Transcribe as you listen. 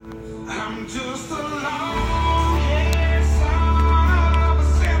I'm just a long-haired son of a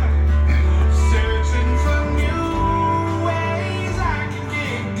sinner, searching for new ways I can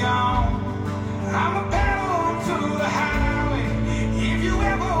get gone. I'm a pedal to the highway. If you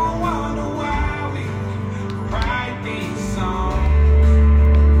ever wonder why we write these songs.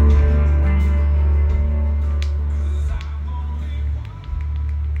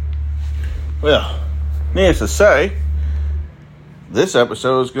 Well, needless to say, this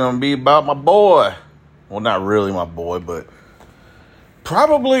episode is going to be about my boy. Well, not really my boy, but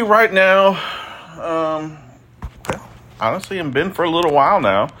probably right now, honestly, and been for a little while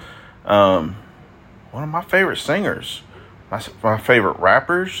now, one of my favorite singers, my favorite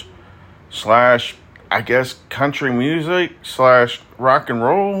rappers, / I guess country music / rock and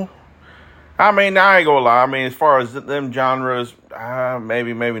roll. I mean, I ain't gonna lie. I mean, as far as them genres,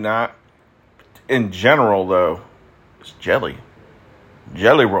 maybe not. In general, though, it's Jelly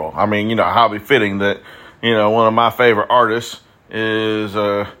Roll. I mean, how befitting that, one of my favorite artists is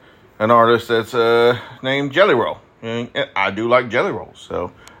an artist that's named Jelly Roll. And I do like Jelly Rolls,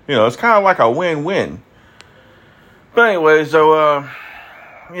 so, it's kind of like a win-win. But anyway, so,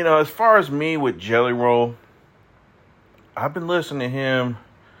 as far as me with Jelly Roll, I've been listening to him,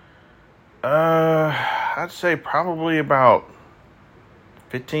 I'd say probably about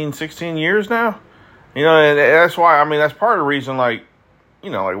 15, 16 years now. And that's why, that's part of the reason, like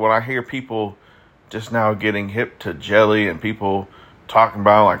when I hear people just now getting hip to Jelly and people talking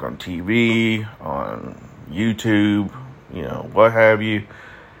about like on TV, on YouTube, what have you,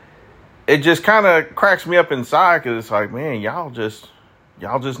 it just kind of cracks me up inside because it's like, man, y'all just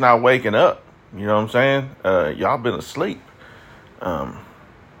not waking up. You know what I'm saying? Y'all been asleep. And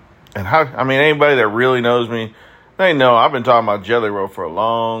anybody that really knows me, they know I've been talking about Jelly Roll for a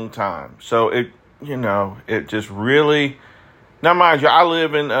long time. So it just really, now mind you, I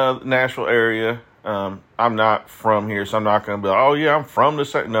live in the Nashville area. I'm not from here, so I'm not going to be like, oh yeah, I'm from the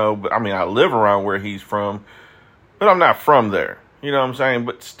state. No, but I live around where he's from, but I'm not from there. You know what I'm saying?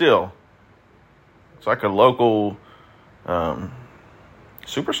 But still, it's like a local superstar.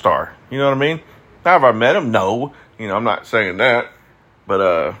 You know what I mean? Now, have I met him? No. I'm not saying that,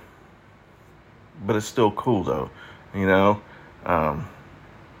 but it's still cool though.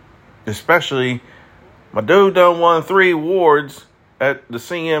 Especially my dude done won 3 awards at the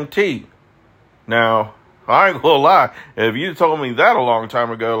CMT. Now, I ain't gonna lie, if you told me that a long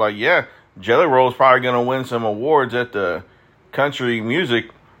time ago, like, yeah, Jelly Roll's probably gonna win some awards at the Country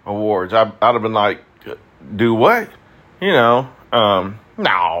Music Awards, I'd have been like, do what? No.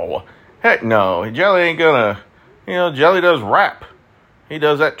 Heck no. Jelly ain't gonna, Jelly does rap. He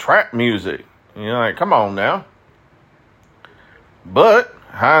does that trap music. Like, come on now. But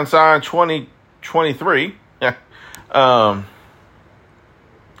hindsight 2023, I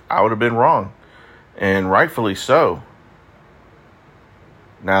would have been wrong, and rightfully so.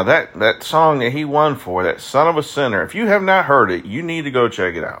 Now that song that he won for, that Son of a Sinner, if you have not heard it, you need to go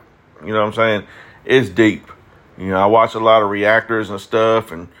check it out. You know what I'm saying? It's deep. I watch a lot of reactors and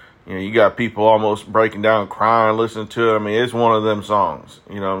stuff, and you got people almost breaking down, crying, listening to it. It's one of them songs.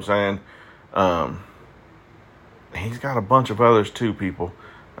 You know what I'm saying? He's got a bunch of others too, people.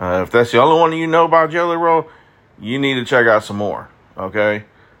 If that's the only one you know about Jelly Roll, you need to check out some more. Okay?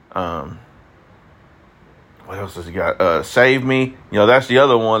 What else has he got? Save Me. That's the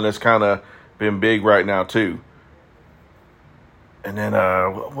other one that's kind of been big right now too. And then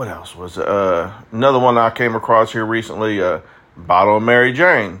what else was another one I came across here recently? Bottle of Mary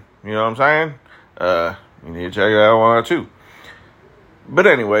Jane. You know what I'm saying? You need to check that one out too. But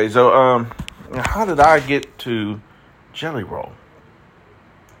anyway, so how did I get to Jelly Roll?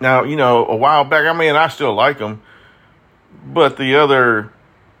 Now, a while back, I still like him, but the other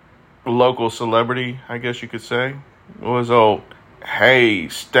local celebrity, I guess you could say, was old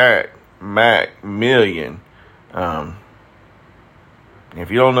Haystack Mac Million. If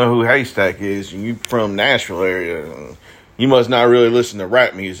you don't know who Haystack is, and you from Nashville area, you must not really listen to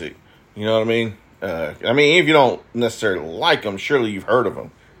rap music. You know what I mean? If you don't necessarily like him, surely you've heard of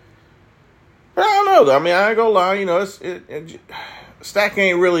him. But I don't know, though. I ain't gonna lie. Stack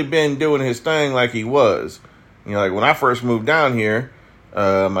ain't really been doing his thing like he was. Like when I first moved down here,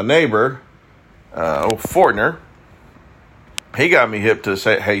 my neighbor, Fortner, he got me hip to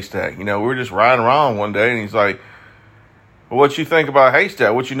Haystack. We were just riding around one day, and he's like, well, what you think about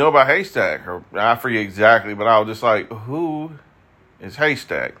Haystack? What you know about Haystack? Or I forget exactly, but I was just like, who is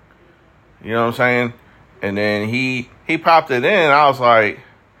Haystack? You know what I'm saying? And then he popped it in. I was like,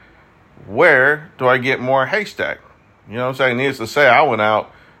 where do I get more Haystack? You know what I'm saying? Needless to say, I went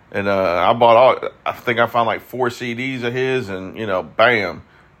out and I bought I think I found like 4 CDs of his, and bam,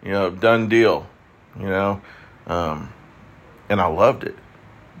 done deal, you know. And I loved it.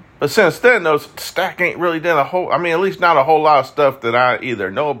 But since then, those Stack ain't really done at least not a whole lot of stuff that I either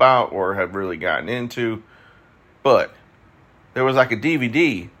know about or have really gotten into. But there was like a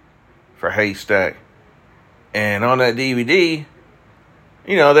DVD for Haystack. And on that DVD,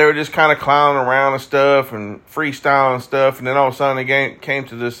 they were just kind of clowning around and stuff and freestyling and stuff. And then all of a sudden they came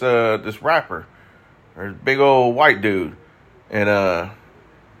to this rapper, or this big old white dude. And I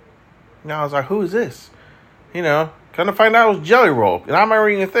was like, who is this? Come to find out it was Jelly Roll. And I remember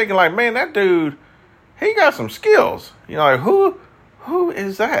even thinking, like, man, that dude, he got some skills. Like, who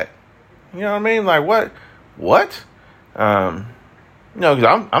is that? You know what I mean? Like, what? Because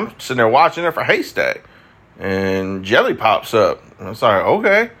I'm sitting there watching it for Haystack. And Jelly pops up. And it's like,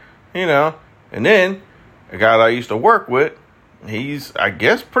 okay. And then a guy that I used to work with, he's, I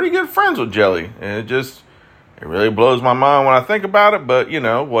guess, pretty good friends with Jelly. And it really blows my mind when I think about it. But,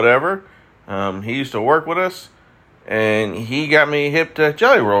 whatever. He used to work with us. And he got me hip to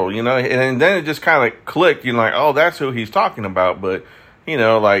Jelly Roll, and then it just kind of clicked, like, oh, that's who he's talking about. But,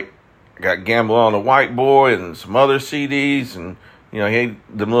 like, I got Gamble on the White Boy and some other CDs, and, he had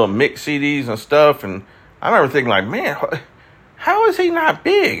the little mix CDs and stuff. And I remember thinking, like, man, how is he not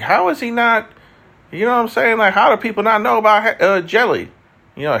big? How is he not, what I'm saying? Like, how do people not know about Jelly?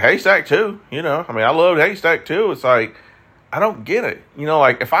 Haystack too, I love Haystack too. It's like, I don't get it.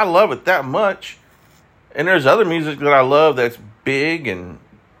 Like, if I love it that much, and there's other music that I love that's big and,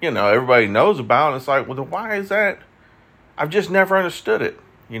 everybody knows about. And it's like, well, then why is that? I've just never understood it.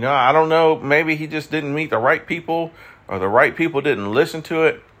 I don't know. Maybe he just didn't meet the right people, or the right people didn't listen to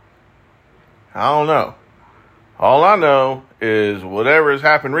it. I don't know. All I know is whatever has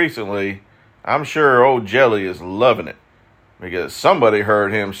happened recently, I'm sure old Jelly is loving it. Because somebody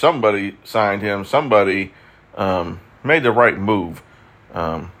heard him, somebody signed him, somebody made the right move.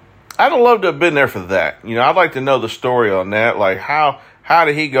 I'd love to have been there for that. I'd like to know the story on that. Like, how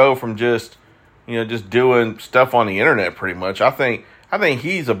did he go from just doing stuff on the internet pretty much? I think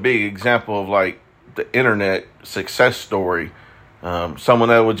he's a big example of, like, the internet success story. Someone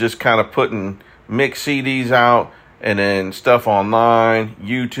that was just kind of putting mixed CDs out and then stuff online,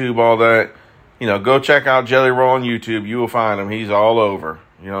 YouTube, all that. Go check out Jelly Roll on YouTube. You will find him. He's all over.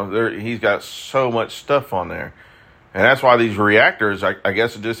 He's got so much stuff on there. And that's why these reactors, I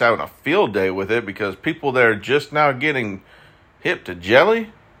guess, are just having a field day with it, because people that are just now getting hip to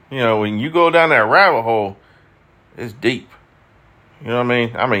Jelly, when you go down that rabbit hole, it's deep. You know what I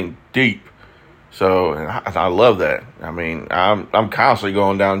mean? I mean, deep. So, and I love that. I mean, I'm constantly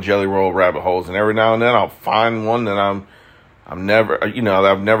going down Jelly Roll rabbit holes, and every now and then I'll find one that I've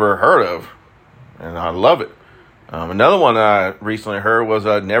never heard of, and I love it. Another one that I recently heard was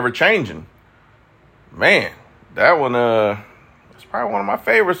Never Changing. Man. That one, it's probably one of my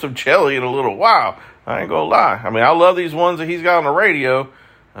favorites of Jelly in a little while. I ain't gonna lie. I mean, I love these ones that he's got on the radio.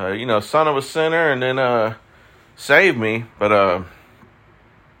 Son of a Sinner, and then Save Me. But,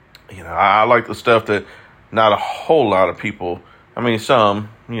 I like the stuff that not a whole lot of people, some,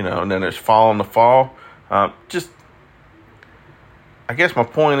 and then there's Fall in the Fall. I guess my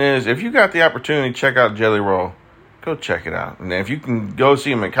point is, if you got the opportunity to check out Jelly Roll, go check it out. And if you can go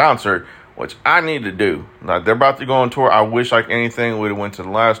see him in concert, which I need to do. Like, they're about to go on tour. I wish, like anything, we'd have went to the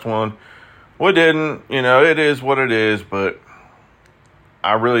last one. We didn't. It is what it is. But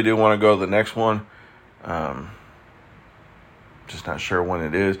I really do want to go to the next one. Just not sure when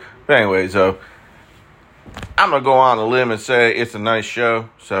it is. But anyways, I'm going to go on a limb and say it's a nice show.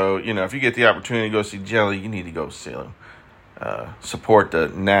 So, if you get the opportunity to go see Jelly, you need to go see him. Support the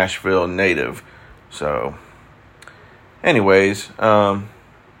Nashville native. So, anyways,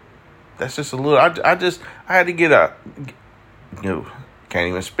 that's just a little, I had to get out, can't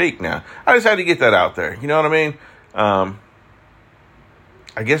even speak now. I just had to get that out there. You know what I mean?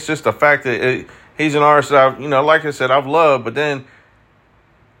 I guess just the fact that he's an artist that I've, like I said, I've loved, but then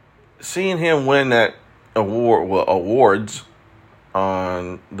seeing him win that awards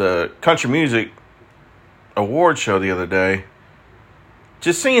on the country music award show the other day,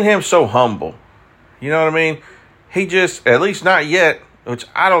 just seeing him so humble, you know what I mean? He just, at least not yet, which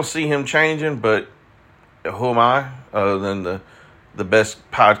I don't see him changing, but who am I other than the best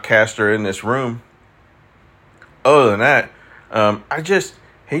podcaster in this room? Other than that,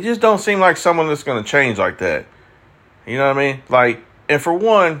 he just don't seem like someone that's going to change like that. You know what I mean? Like, and for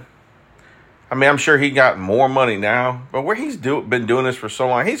one, I'm sure he got more money now, but where he's been doing this for so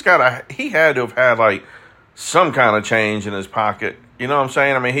long, he had to have had like some kind of change in his pocket. You know what I'm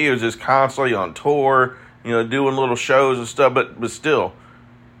saying? He was just constantly on tour, doing little shows and stuff, but still,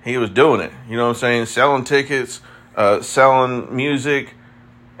 he was doing it. You know what I'm saying? Selling tickets, selling music,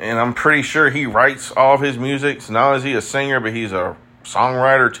 and I'm pretty sure he writes all of his music. So not only is he a singer, but he's a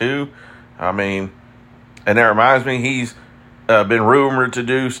songwriter too. I mean, and that reminds me, he's been rumored to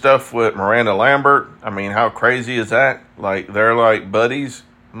do stuff with Miranda Lambert. I mean, how crazy is that? Like, they're like buddies.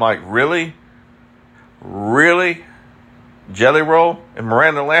 I'm like, really? Really? Jelly Roll and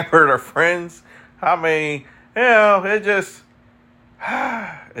Miranda Lambert are friends? I mean, it just,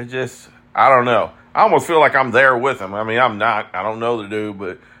 I don't know. I almost feel like I'm there with him. I mean, I'm not. I don't know the dude,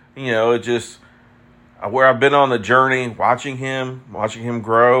 but, it just, where I've been on the journey, watching him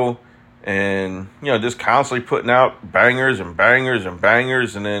grow, and, just constantly putting out bangers and bangers and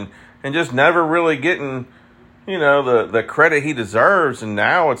bangers, and just never really getting, the credit he deserves. And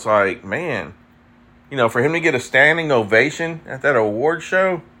now it's like, man, for him to get a standing ovation at that award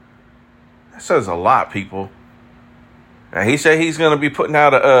show, that says a lot, people. Now, he said he's going to be putting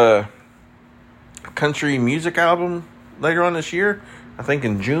out a country music album later on this year, I think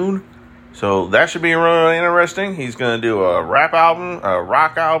in June. So that should be really interesting. He's going to do a rap album, a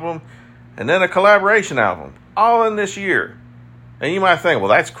rock album, and then a collaboration album, all in this year. And you might think, well,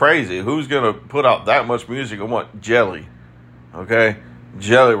 that's crazy. Who's going to put out that much music and want Jelly? Okay?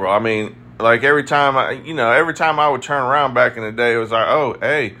 Jelly Roll. I mean, like every time I would turn around back in the day, it was like, oh,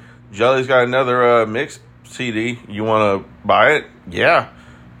 hey, Jelly's got another mix CD. You want to buy it? Yeah.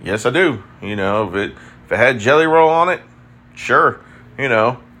 Yes, I do. If it had Jelly Roll on it, sure.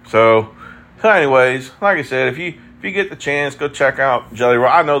 So anyways, like I said, if you get the chance, go check out Jelly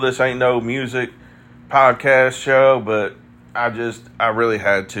Roll. I know this ain't no music podcast show, but I really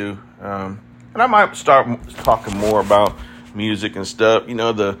had to. And I might start talking more about music and stuff,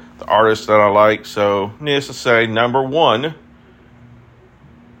 the artists that I like. So, needless to say, number one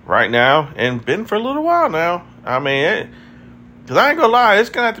right now, and been for a little while now. I mean, because I ain't gonna lie, it's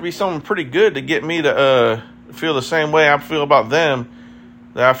gonna have to be something pretty good to get me to feel the same way I feel about them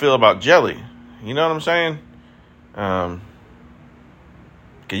that I feel about Jelly. You know what I'm saying?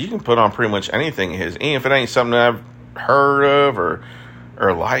 Because you can put on pretty much anything of his, even if it ain't something that I've heard of or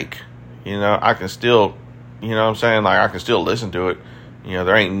like, I can still, what I'm saying? Like, I can still listen to it.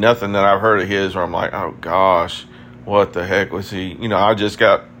 There ain't nothing that I've heard of his where I'm like, oh gosh, what the heck was he? I just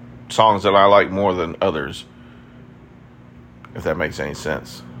got songs that I like more than others, if that makes any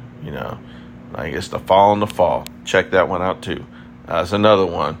sense. Like it's The Fall in the Fall. Check that one out too. That's another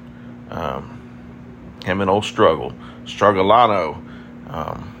one. Him and old Strugglano.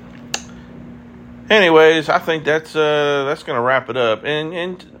 Anyways, I think that's gonna wrap it up. And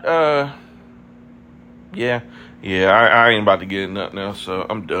I ain't about to get in nothing else, so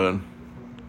I'm done.